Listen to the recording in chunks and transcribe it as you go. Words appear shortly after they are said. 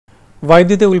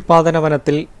വൈദ്യുതി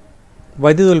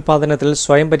ഉൽപാദനത്തിൽ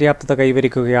സ്വയം പര്യാപ്തത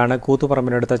കൈവരിക്കുകയാണ്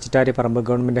കൂത്തുപറമ്പിനടുത്ത Chittariparamba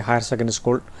government higher secondary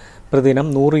school. പ്രതിദിനം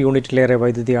 100 യൂണിറ്റിലേറെ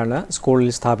വൈദ്യുതിയാണ്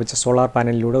സ്കൂളിൽ സ്ഥാപിച്ച സോളാർ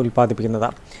പാനലിലൂടെ ഉൽപ്പാദിപ്പിക്കുന്നത്.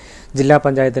 ജില്ലാ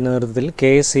പഞ്ചായത്തിന്റെ നേതൃത്വത്തിൽ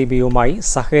KSEBയുമായി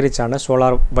സഹകരിച്ചാണ്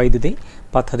സോളാർ വൈദ്യുതി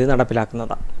പദ്ധതി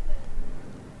നടപ്പിലാക്കുന്നത്.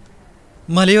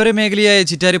 മലയോര മേഖലയായ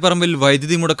ചിറ്റാരിപ്പറമ്പിൽ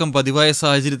വൈദ്യുതി മുടക്കം പതിവായ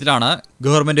സാഹചര്യത്തിലാണ്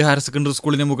ഗവൺമെന്റ് ഹയർ സെക്കൻഡറി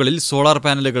സ്കൂളിന് മുകളിൽ സോളാർ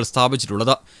പാനലുകൾ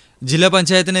സ്ഥാപിച്ചിട്ടുള്ളത്. ജില്ലാ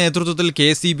പഞ്ചായത്തിന്റെ നേതൃത്വത്തിൽ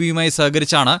KSEBയുമായി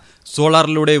സഹകരിച്ചാണ്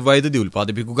സോളാറിലൂടെ വൈദ്യുതി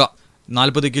ഉൽപ്പാദിപ്പിക്കുക.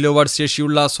 40 കിലോവാട്ട്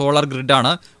ശേഷിയുള്ള സോളാർ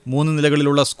ഗ്രിഡാണ് 3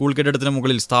 നിലകളിലുള്ള സ്കൂൾ കെട്ടിടത്തിന്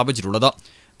മുകളിൽ സ്ഥാപിച്ചിട്ടുള്ളത്.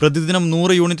 പ്രതിദിനം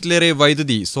 100 യൂണിറ്റിലേറെ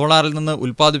വൈദ്യുതി സോളാറിൽ നിന്ന്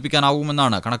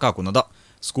ഉൽപ്പാദിപ്പിക്കാനാവുമെന്നാണ് കണക്കാക്കുന്നത്.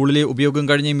 സ്കൂളിലെ ഉപയോഗം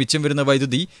കഴിഞ്ഞ് മിച്ചം വരുന്ന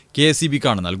വൈദ്യുതി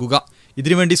KSEBക്കാണ് നൽകുക.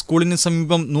 ഇതിനുവേണ്ടി സ്കൂളിന്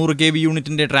സമീപം 100 kV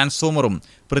യൂണിറ്റിന്റെ ട്രാൻസ്ഫോമറും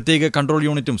പ്രത്യേക കൺട്രോൾ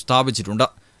യൂണിറ്റും സ്ഥാപിച്ചിട്ടുണ്ട്.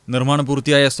 നിർമ്മാണം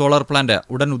പൂർത്തിയായ സോളാർ പ്ലാന്റ്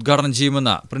ഉടൻ ഉദ്ഘാടനം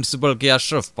ചെയ്യുമെന്ന് പ്രിൻസിപ്പൽ K.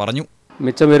 അഷ്റഫ് പറഞ്ഞു.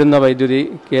 മിച്ചം വരുന്ന വൈദ്യുതി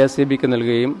KSEBക്ക്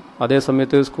നൽകുകയും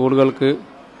അതേസമയത്ത് സ്കൂളുകൾക്ക്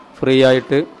ഫ്രീ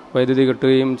ആയിട്ട് വൈദ്യുതി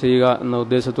കിട്ടുകയും ചെയ്യുക എന്ന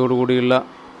ഉദ്ദേശത്തോടു കൂടിയുള്ള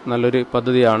നല്ലൊരു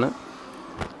പദ്ധതിയാണ്.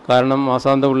 കാരണം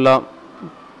മാസാന്തമുള്ള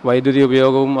വൈദ്യുതി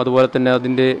ഉപയോഗവും അതുപോലെ തന്നെ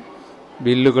അതിൻ്റെ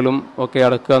ബില്ലുകളും ഒക്കെ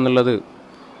അടക്കുക എന്നുള്ളത്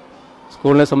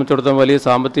സ്കൂളിനെ സംബന്ധിച്ചിടത്തോളം വലിയ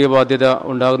സാമ്പത്തിക ബാധ്യത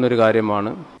ഉണ്ടാകുന്ന ഒരു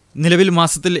കാര്യമാണ്. നിലവിൽ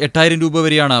മാസത്തിൽ 8000 രൂപ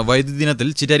വരെയാണ് വൈദ്യുതി ദിനത്തിൽ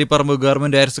ചിറ്റാരിപ്പറമ്പ്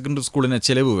ഗവൺമെന്റ് ഹയർ സെക്കൻഡറി സ്കൂളിന്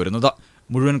ചെലവ് വരുന്നത്.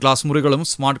 മുഴുവൻ ക്ലാസ് മുറികളും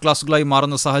സ്മാർട്ട് ക്ലാസുകളായി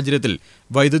മാറുന്ന സാഹചര്യത്തിൽ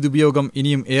വൈദ്യുതി ഉപയോഗം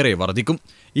ഇനിയും ഏറെ വർദ്ധിക്കും.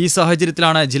 ഈ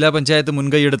സാഹചര്യത്തിലാണ് ജില്ലാ പഞ്ചായത്ത്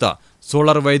മുൻകൈയെടുത്ത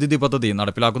സോളാർ വൈദ്യുതി പദ്ധതി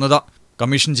നടപ്പിലാക്കുന്നത്.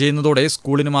 കമ്മീഷൻ ചെയ്യുന്നതോടെ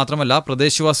സ്കൂളിന് മാത്രമല്ല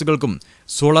പ്രദേശവാസികൾക്കും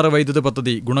സോളാർ വൈദ്യുതി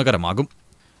പദ്ധതി ഗുണകരമാകും.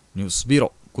 News bureau,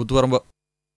 Koothuparamba.